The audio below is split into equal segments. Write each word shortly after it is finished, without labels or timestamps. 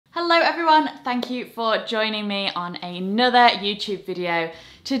Hello everyone, thank you for joining me on another YouTube video.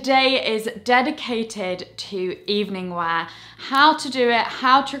 Today is dedicated to evening wear, how to do it,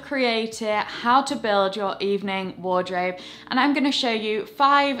 how to create it, how to build your evening wardrobe, and I'm going to show you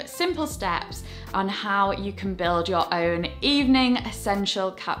 5 simple steps on how you can build your own evening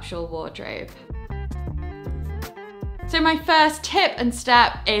essential capsule wardrobe. So my first tip and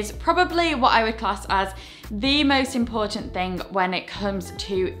step is probably what I would class as the most important thing when it comes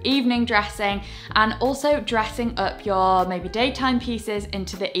to evening dressing and also dressing up your maybe daytime pieces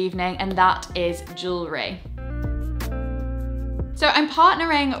into the evening, and that is jewelry. So I'm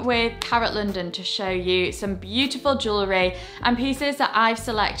partnering with Carrot London to show you some beautiful jewelry and pieces that I've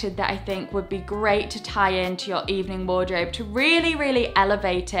selected that I think would be great to tie into your evening wardrobe to really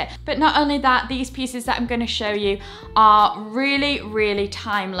elevate it. But not only that, these pieces that I'm going to show you are really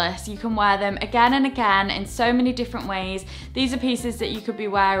timeless. You can wear them again and again in so many different ways. These are pieces that you could be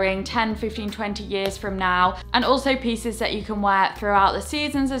wearing 10, 15, 20 years from now, and also pieces that you can wear throughout the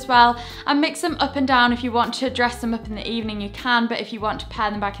seasons as well, and mix them up and down. If you want to dress them up in the evening, you can, but if you want to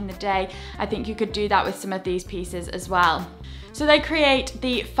pair them back in the day, I think you could do that with some of these pieces as well. So they create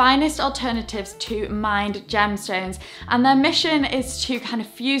the finest alternatives to mined gemstones, and their mission is to kind of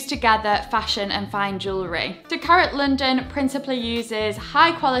fuse together fashion and fine jewelry. So Carrot London principally uses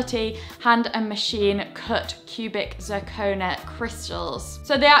high quality hand and machine cut cubic zirconia crystals.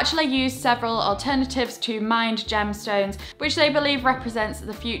 So they actually use several alternatives to mined gemstones, which they believe represents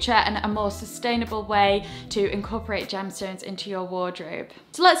the future and a more sustainable way to incorporate gemstones into your wardrobe.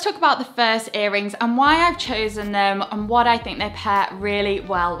 So let's talk about the first earrings and why I've chosen them and what I think they pair really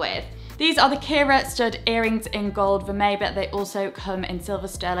well with. These are the Kira stud earrings in gold vermeil, but they also come in silver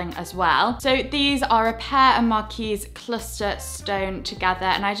sterling as well. So these are a pear and marquise cluster stone together,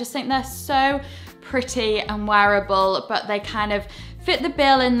 and I just think they're so pretty and wearable, but they kind of fit the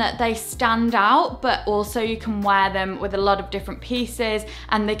bill in that they stand out, but also you can wear them with a lot of different pieces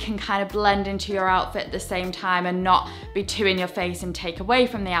and they can kind of blend into your outfit at the same time and not be too in your face and take away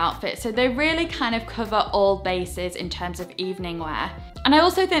from the outfit. So they really kind of cover all bases in terms of evening wear. And I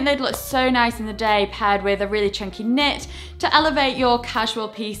also think they'd look so nice in the day paired with a really chunky knit to elevate your casual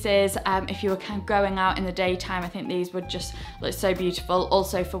pieces. If you were kind of going out in the daytime, I think these would just look so beautiful.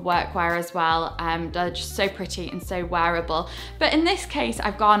 Also for workwear as well. They're just so pretty and so wearable. But in this case,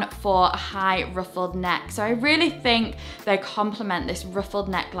 I've gone for a high ruffled neck. So I really think they complement this ruffled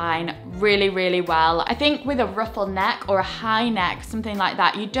neckline really well. I think with a ruffled neck or a high neck, something like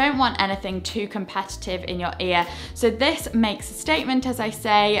that, you don't want anything too competitive in your ear. So this makes a statement, as I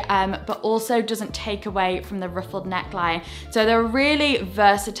say, but also doesn't take away from the ruffled neckline. So they're a really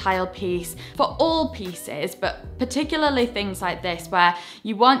versatile piece for all pieces, but particularly things like this where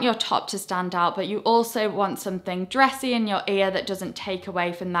you want your top to stand out, but you also want something dressy in your ear that doesn't take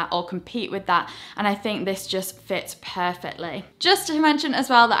away from that or compete with that. And I think this just fits perfectly. Just to mention as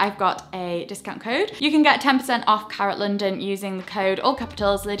well that I've got a discount code. You can get 10% off Carrot London using the code, all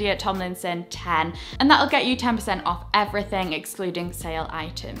capitals, Lydia Tomlinson 10, and that'll get you 10% off everything excluding sale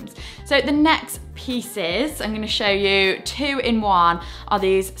items. So the next pieces I'm going to show you, 2-in-1, are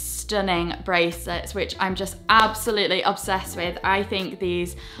these stunning bracelets, which I'm just absolutely obsessed with. I think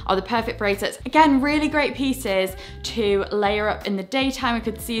these are the perfect bracelets. Again, really great pieces to layer up in the daytime. I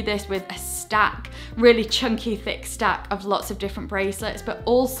could see this with a stack, really chunky, thick stack of lots of different bracelets, but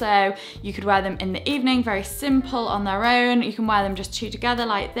also you could wear them in the evening, very simple on their own. You can wear them just 2 together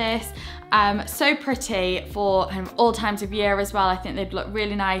like this. So pretty for kind of all times of year as well. I think they'd look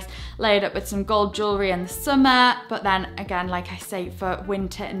really nice layered up with some gold jewelry in the summer, but then again, like I say, for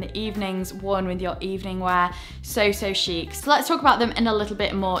winter in the evenings, worn with your evening wear, so chic. So let's talk about them in a little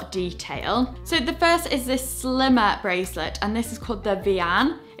bit more detail. So the first is this slimmer bracelet, and this is called the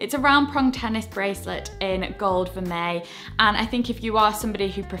Vian. It's a round prong tennis bracelet in gold vermeil, and I think if you are somebody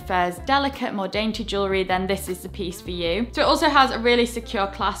who prefers delicate, more dainty jewelry, then this is the piece for you. So it also has a really secure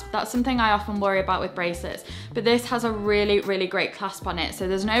clasp. That's something I often worry about with bracelets, but this has a really great clasp on it, so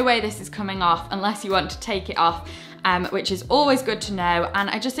there's no way this is coming off unless you want to take it off. Which is always good to know, and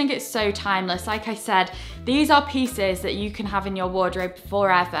I just think it's so timeless. Like I said, these are pieces that you can have in your wardrobe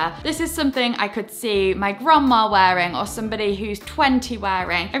forever. This is something I could see my grandma wearing or somebody who's 20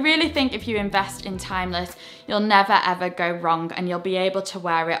 wearing. I really think if you invest in timeless, you'll never ever go wrong, and you'll be able to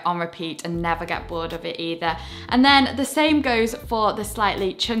wear it on repeat and never get bored of it either. And then the same goes for the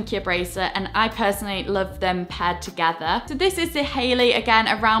slightly chunkier bracelet, and I personally love them paired together. So this is the Hayley, again,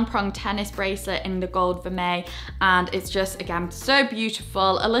 a round prong tennis bracelet in the gold vermeil, and it's just, again, so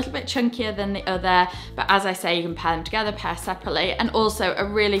beautiful, a little bit chunkier than the other, but as I say, you can pair them together, pair separately, and also a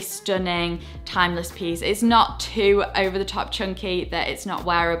really stunning, timeless piece. It's not too over the top chunky that it's not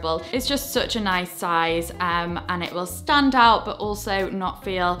wearable. It's just such a nice size, and it will stand out, but also not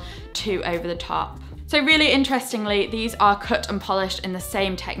feel too over the top. So really interestingly, these are cut and polished in the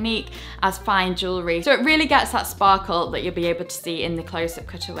same technique as fine jewelry. So it really gets that sparkle that you'll be able to see in the close-up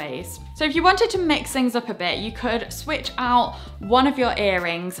cutaways. So if you wanted to mix things up a bit, you could switch out one of your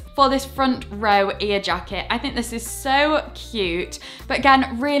earrings for this front row ear jacket. I think this is so cute, but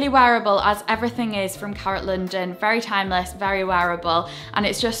again, really wearable as everything is from Carrot London. Very timeless, very wearable, and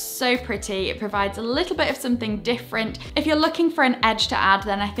it's just so pretty. It provides a little bit of something different. If you're looking for an edge to add,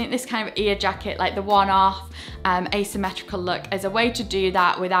 then I think this kind of ear jacket, like the one-off asymmetrical look, is a way to do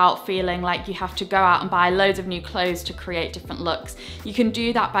that without feeling like you have to go out and buy loads of new clothes to create different looks. You can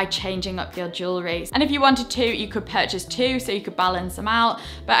do that by changing up your jewelry. And if you wanted to, you could purchase two so you could balance them out.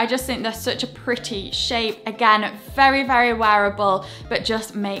 But I just think they're such a pretty shape. Again, very, very wearable, but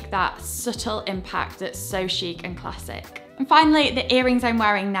just make that subtle impact that's so chic and classic. And finally, the earrings I'm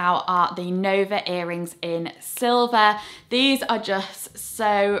wearing now are the Nova earrings in silver. These are just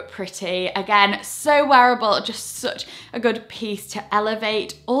so pretty. Again, so wearable, just such a good piece to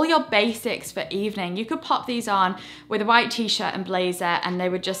elevate all your basics for evening. You could pop these on with a white t-shirt and blazer and they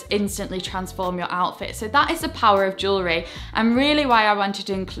would just instantly transform your outfit. So that is the power of jewelry, and really why I wanted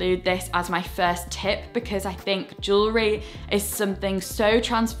to include this as my first tip, because I think jewelry is something so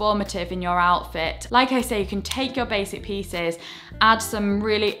transformative in your outfit. Like I say, you can take your basic pieces, add some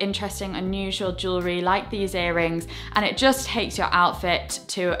really interesting, unusual jewelry like these earrings, and it just takes your outfit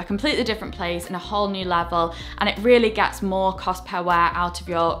to a completely different place and a whole new level, and it really gets more cost per wear out of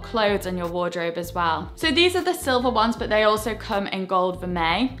your clothes and your wardrobe as well. So these are the silver ones, but they also come in gold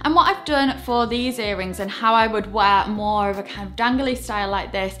vermeil. And what I've done for these earrings and how I would wear more of a kind of dangly style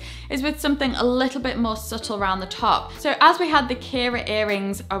like this is with something a little bit more subtle around the top. So as we had the Kira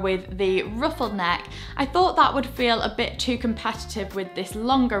earrings with the ruffled neck, I thought that would feel a bit too competitive with this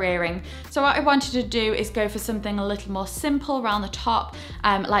longer earring. So what I wanted to do is go for something a little more simple around the top,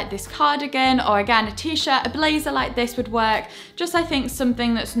 like this cardigan, or again, a t-shirt, a blazer like this would work. Just I think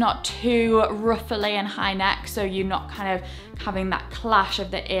something that's not too ruffly and high neck, so you're not kind of having that clash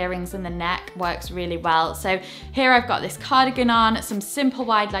of the earrings and the neck works really well. So here I've got this cardigan on, some simple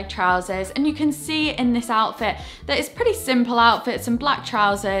wide leg trousers, and you can see in this outfit that it's a pretty simple outfit, some black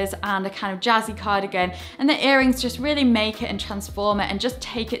trousers and a kind of jazzy cardigan, and the earrings just really make it and transform it and just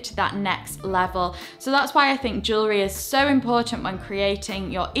take it to that next level. So that's why I think jewelry is so important when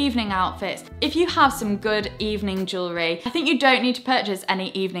creating your evening outfits. If you have some good evening jewelry, I think you don't need to purchase any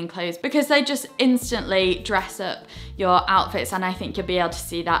evening clothes because they just instantly dress up your outfits, and I think you'll be able to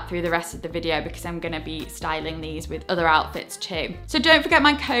see that through the rest of the video because I'm going to be styling these with other outfits too. So don't forget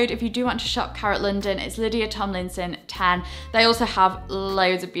my code if you do want to shop Carrot London. It's Lydia Tomlinson 10. They also have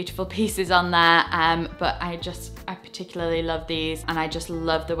loads of beautiful pieces on there, but I particularly love these, and I just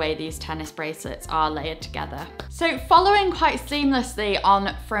love the way these tennis bracelets are layered together. So following quite seamlessly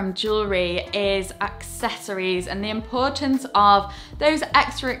on from jewelry is accessories and the importance of those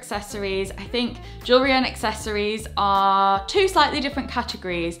extra accessories. I think jewelry and accessories are two slightly different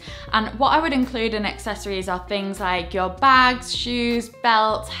categories, and what I would include in accessories are things like your bags, shoes,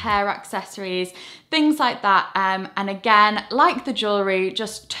 belts, hair accessories, things like that. And again, like the jewelry,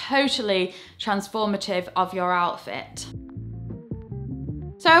 just totally transformative of your outfit.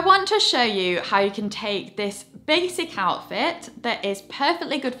 So I want to show you how you can take this basic outfit that is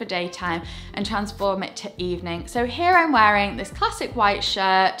perfectly good for daytime and transform it to evening. So here I'm wearing this classic white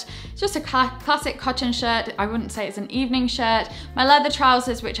shirt. It's just a classic cotton shirt. I wouldn't say it's an evening shirt. My leather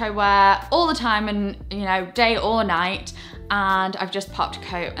trousers, which I wear all the time and, you know, day or night. And I've just popped a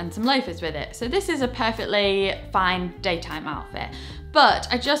coat and some loafers with it. So this is a perfectly fine daytime outfit. But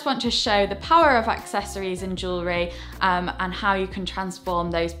I just want to show the power of accessories and jewelry and how you can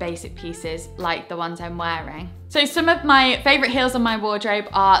transform those basic pieces like the ones I'm wearing. So some of my favorite heels on my wardrobe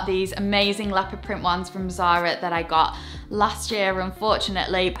are these amazing leopard print ones from Zara that I got last year,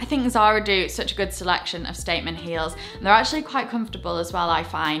 unfortunately. I think Zara do such a good selection of statement heels, and they're actually quite comfortable as well, I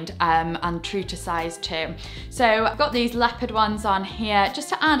find, and true to size too. So I've got these leopard ones on here just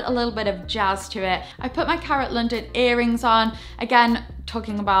to add a little bit of jazz to it. I put my Carrot London earrings on. Again,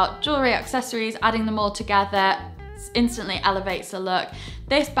 talking about jewelry, accessories, adding them all together instantly elevates the look.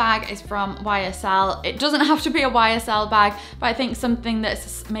 This bag is from YSL. It doesn't have to be a YSL bag, but I think something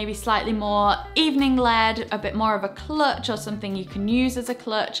that's maybe slightly more evening led, a bit more of a clutch or something you can use as a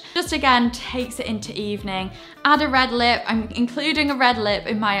clutch, just again takes it into evening. Add a red lip. I'm including a red lip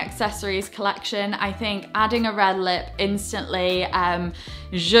in my accessories collection. I think adding a red lip instantly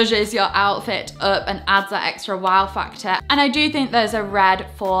zhuzhes your outfit up and adds that extra wow factor. And I do think there's a red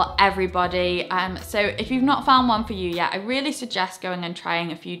for everybody. So if you've not found one for you yet, I really suggest going and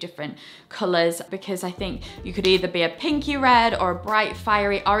trying a few different colors, because I think you could either be a pinky red or a bright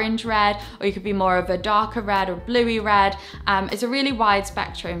fiery orange red, or you could be more of a darker red or bluey red. It's a really wide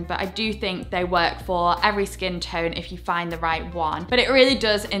spectrum, but I do think they work for every skin tone if you find the right one. But it really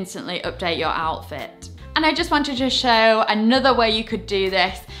does instantly update your outfit. And I just wanted to show another way you could do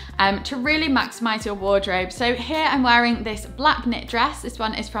this to really maximize your wardrobe. So here I'm wearing this black knit dress. This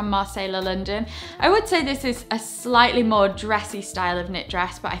one is from Marseille, London. I would say this is a slightly more dressy style of knit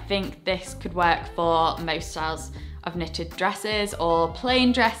dress, but I think this could work for most styles of knitted dresses or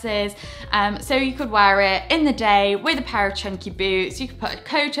plain dresses. So you could wear it in the day with a pair of chunky boots. You could put a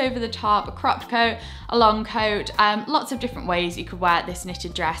coat over the top, a cropped coat, a long coat, lots of different ways you could wear this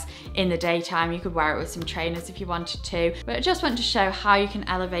knitted dress in the daytime. You could wear it with some trainers if you wanted to, but I just want to show how you can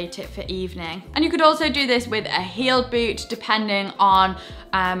elevate it for evening. And you could also do this with a heeled boot, depending on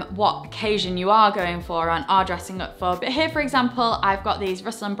what occasion you are going for and are dressing up for. But here, for example, I've got these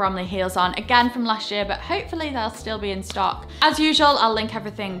Russell & Bromley heels on, again from last year, but hopefully they'll still be in stock. As usual, I'll link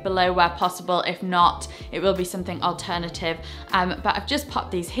everything below where possible. If not, it will be something alternative. But I've just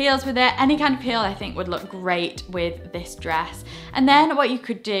popped these heels with it. Any kind of heel I think would look great with this dress. And then what you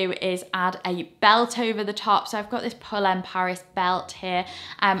could do is add a belt over the top. So I've got this Pull en Paris belt here,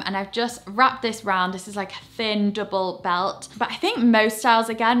 and I've just wrapped this round. This is like a thin double belt, but I think most styles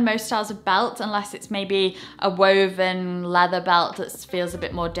of belt, unless it's maybe a woven leather belt that feels a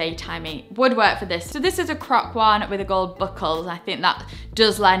bit more daytimey, would work for this. So this is a croc one with a gold buckle. I think that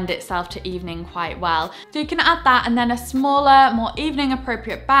does lend itself to evening quite well. So you can add that, and then a smaller, more evening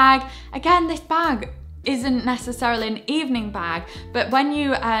appropriate bag. Again, this bag isn't necessarily an evening bag, but when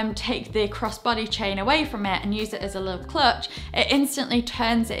you take the crossbody chain away from it and use it as a little clutch, it instantly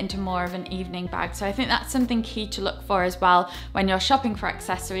turns it into more of an evening bag. So I think that's something key to look for as well when you're shopping for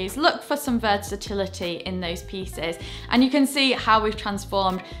accessories. Look for some versatility in those pieces, and you can see how we've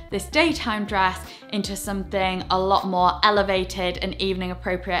transformed this daytime dress into something a lot more elevated and evening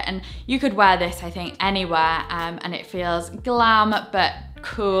appropriate. And you could wear this, I think, anywhere, and it feels glam but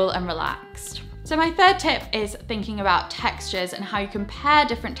cool and relaxed. So my third tip is thinking about textures and how you can pair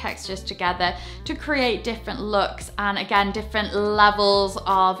different textures together to create different looks and, again, different levels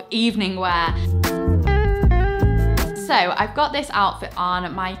of evening wear. So I've got this outfit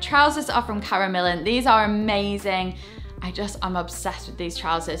on. My trousers are from Cara Millen. These are amazing. I'm obsessed with these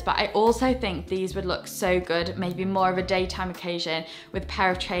trousers, but I also think these would look so good, maybe more of a daytime occasion with a pair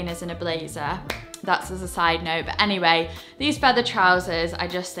of trainers and a blazer. That's as a side note, but anyway, these feather trousers I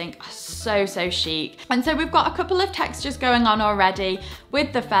just think are so chic. And so we've got a couple of textures going on already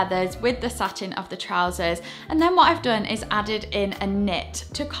with the feathers, with the satin of the trousers. And then what I've done is added in a knit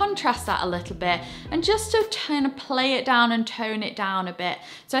to contrast that a little bit, and just to kind of play it down and tone it down a bit.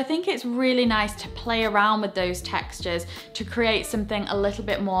 So I think it's really nice to play around with those textures to create something a little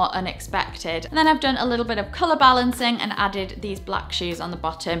bit more unexpected. And then I've done a little bit of color balancing and added these black shoes on the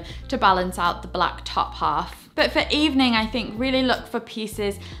bottom to balance out the black top half. But for evening, I think really look for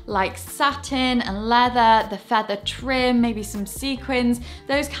pieces like satin and leather, the feather trim, maybe some sequins.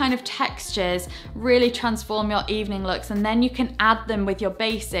 Those kind of textures really transform your evening looks, and then you can add them with your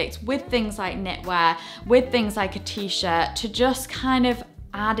basics, with things like knitwear, with things like a t-shirt, to just kind of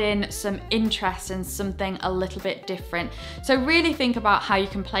add in some interest and something a little bit different. So really think about how you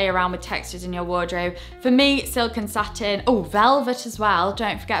can play around with textures in your wardrobe. For me, silk and satin, oh, velvet as well,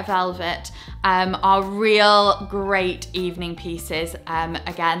 don't forget velvet, are real great evening pieces,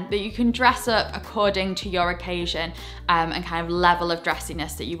 again, that you can dress up according to your occasion and kind of level of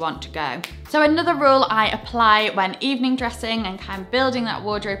dressiness that you want to go. So another rule I apply when evening dressing and kind of building that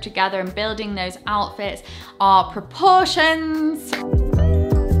wardrobe together and building those outfits are proportions.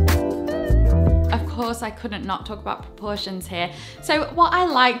 Of course, I couldn't not talk about proportions here. So what I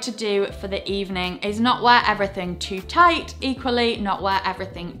like to do for the evening is not wear everything too tight, equally not wear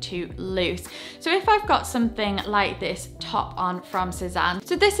everything too loose. So if I've got something like this top on from Suzanne,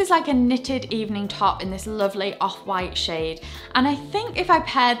 so this is like a knitted evening top in this lovely off-white shade. And I think if I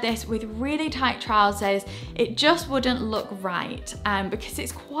paired this with really tight trousers, it just wouldn't look right, because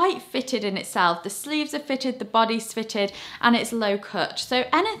it's quite fitted in itself. The sleeves are fitted, the body's fitted, and it's low cut. So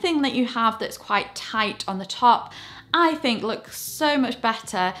anything that you have that's quite tight on the top I think look so much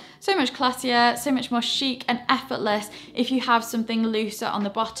better, so much classier, so much more chic and effortless if you have something looser on the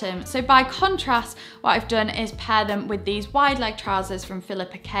bottom. So by contrast, what I've done is pair them with these wide leg trousers from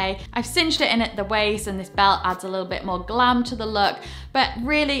Philippa K. I've cinched it in at the waist, and this belt adds a little bit more glam to the look, but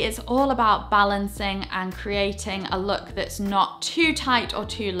really it's all about balancing and creating a look that's not too tight or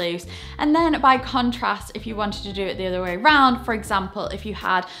too loose. And then by contrast, if you wanted to do it the other way around, for example, if you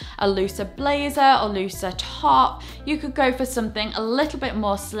had a looser blazer or looser top, you could go for something a little bit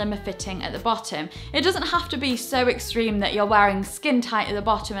more slimmer fitting at the bottom. It doesn't have to be so extreme that you're wearing skin tight at the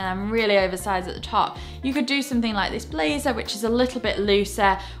bottom and then really oversized at the top. You could do something like this blazer, which is a little bit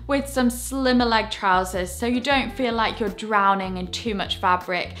looser, with some slimmer leg trousers, so you don't feel like you're drowning in too much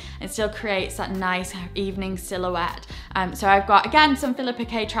fabric, and still creates that nice evening silhouette. So I've got, again, some Philippa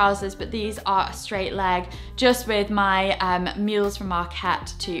K trousers, but these are a straight leg, just with my mules from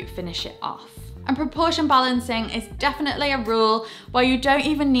Marquette to finish it off. And proportion balancing is definitely a rule where you don't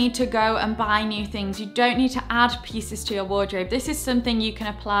even need to go and buy new things. You don't need to add pieces to your wardrobe. This is something you can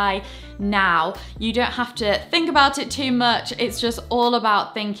apply now. You don't have to think about it too much. It's just all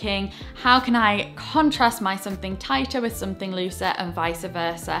about thinking, how can I contrast my something tighter with something looser, and vice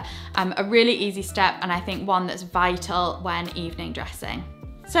versa. A really easy step, and I think one that's vital when evening dressing.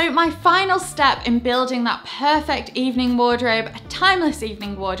 So my final step in building that perfect evening wardrobe, a timeless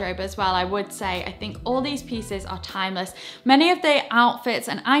evening wardrobe as well, I would say. I think all these pieces are timeless. Many of the outfits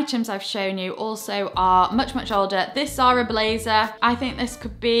and items I've shown you also are much, much older. This Zara blazer, I think this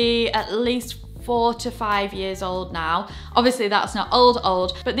could be at least 4 to 5 years old now. Obviously that's not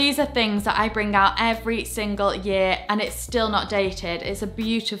old, but these are things that I bring out every single year and it's still not dated. It's a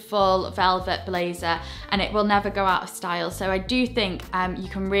beautiful velvet blazer and it will never go out of style. So I do think you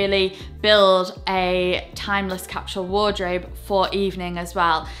can really build a timeless capsule wardrobe for evening as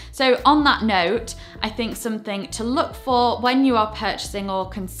well. So on that note, I think something to look for when you are purchasing or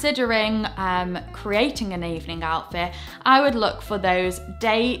considering creating an evening outfit, I would look for those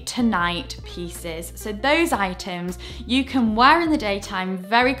day to night pieces. So those items you can wear in the daytime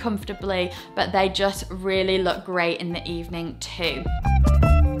very comfortably, but they just really look great in the evening too.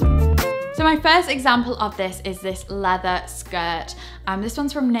 So my first example of this is this leather skirt. This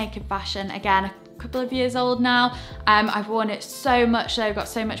one's from Naked Fashion, again, a couple of years old now. I've worn it so much, so I've got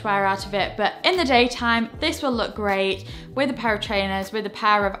so much wear out of it, but in the daytime, this will look great with a pair of trainers, with a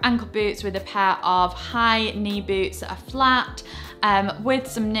pair of ankle boots, with a pair of high knee boots that are flat, with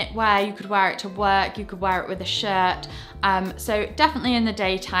some knitwear. You could wear it to work, you could wear it with a shirt. So definitely in the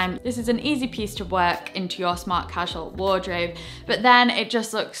daytime, this is an easy piece to work into your smart casual wardrobe, but then it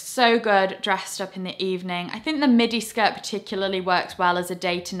just looks so good dressed up in the evening. I think the midi skirt particularly works well as a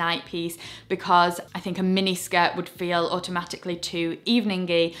day to night piece, because I think a mini skirt would feel automatically too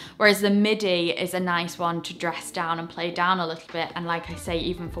evening-y, whereas the midi is a nice one to dress down and play down a little bit, and like I say,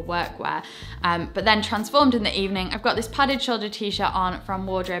 even for workwear. But then transformed in the evening, I've got this padded shoulder t-shirt on from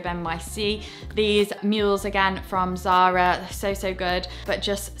Wardrobe NYC. These mules again from Zara, they're so good, but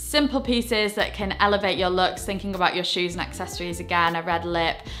just simple pieces that can elevate your looks, thinking about your shoes and accessories again, a red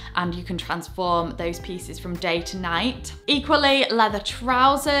lip, and you can transform those pieces from day to night. Equally, leather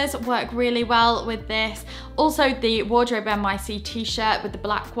trousers work really well with this. Also the Wardrobe NYC t-shirt with the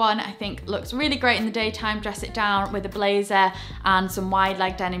black one, I think looks really great in the daytime. Dress it down with a blazer and some wide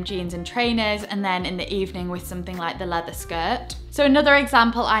leg denim jeans and trainers, and then in the evening with something like the leather skirt. So another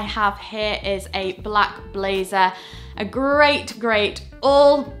example I have here is a black blazer, a great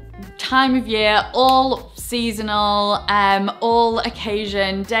all time of year, all seasonal, all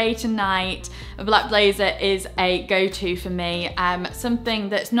occasion, day to night. A black blazer is a go-to for me. Something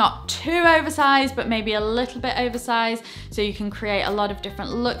that's not too oversized, but maybe a little bit oversized, so you can create a lot of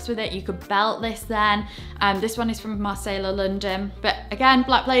different looks with it. You could belt this then. This one is from Marcella London, but again,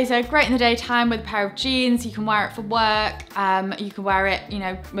 black blazer, great in the daytime with a pair of jeans. You can wear it for work. You can wear it, you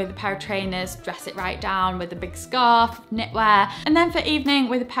know, with a pair of trainers, dress it right down with a big scarf, knitwear. And then for evening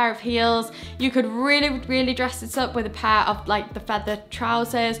with a pair of heels, you could really dress this up with a pair of like the feather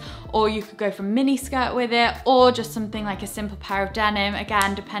trousers, or you could go for mini skirt with it, or just something like a simple pair of denim,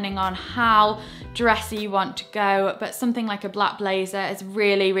 again, depending on how dressy you want to go. But something like a black blazer is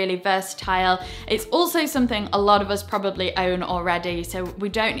really versatile. It's also something a lot of us probably own already, so we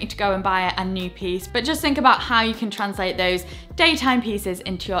don't need to go and buy a new piece, but just think about how you can translate those daytime pieces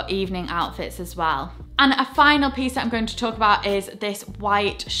into your evening outfits as well. And a final piece that I'm going to talk about is this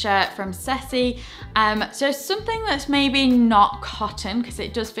white shirt from Ceci. So something that's maybe not cotton, because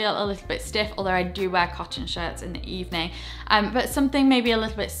it does feel a little bit stiff, although I do wear cotton shirts in the evening, but something maybe a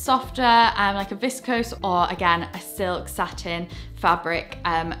little bit softer, like a viscose or again, a silk satin fabric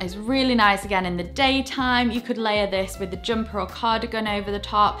is really nice again in the daytime. You could layer this with a jumper or cardigan over the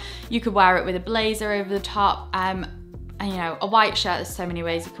top. You could wear it with a blazer over the top. And you know, a white shirt, there's so many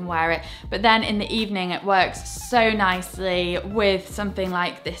ways you can wear it, but then in the evening it works so nicely with something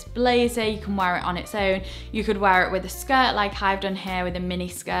like this blazer. You can wear it on its own. You could wear it with a skirt like I've done here with a mini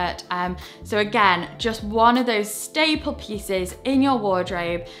skirt. So again, just one of those staple pieces in your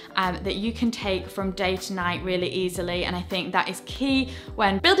wardrobe that you can take from day to night really easily. And I think that is key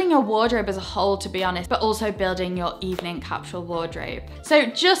when building your wardrobe as a whole, to be honest, but also building your evening capsule wardrobe. So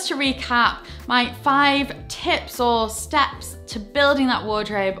just to recap, my 5 tips or steps to building that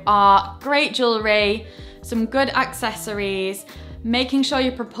wardrobe are great jewelry, some good accessories, making sure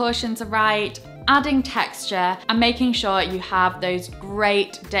your proportions are right, adding texture, and making sure you have those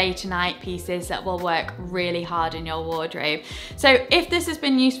great day to night pieces that will work really hard in your wardrobe. So if this has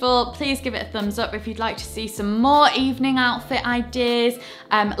been useful, please give it a thumbs up. If you'd like to see some more evening outfit ideas,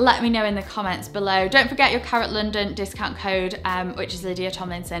 let me know in the comments below. Don't forget your Carrot London discount code, which is Lydia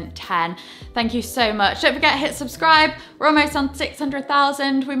Tomlinson 10. Thank you so much. Don't forget to hit subscribe. We're almost on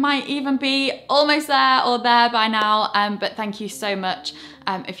 600,000. We might even be almost there or there by now, but thank you so much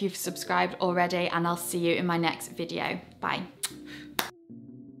if you've subscribed already, and I'll see you in my next video. Bye.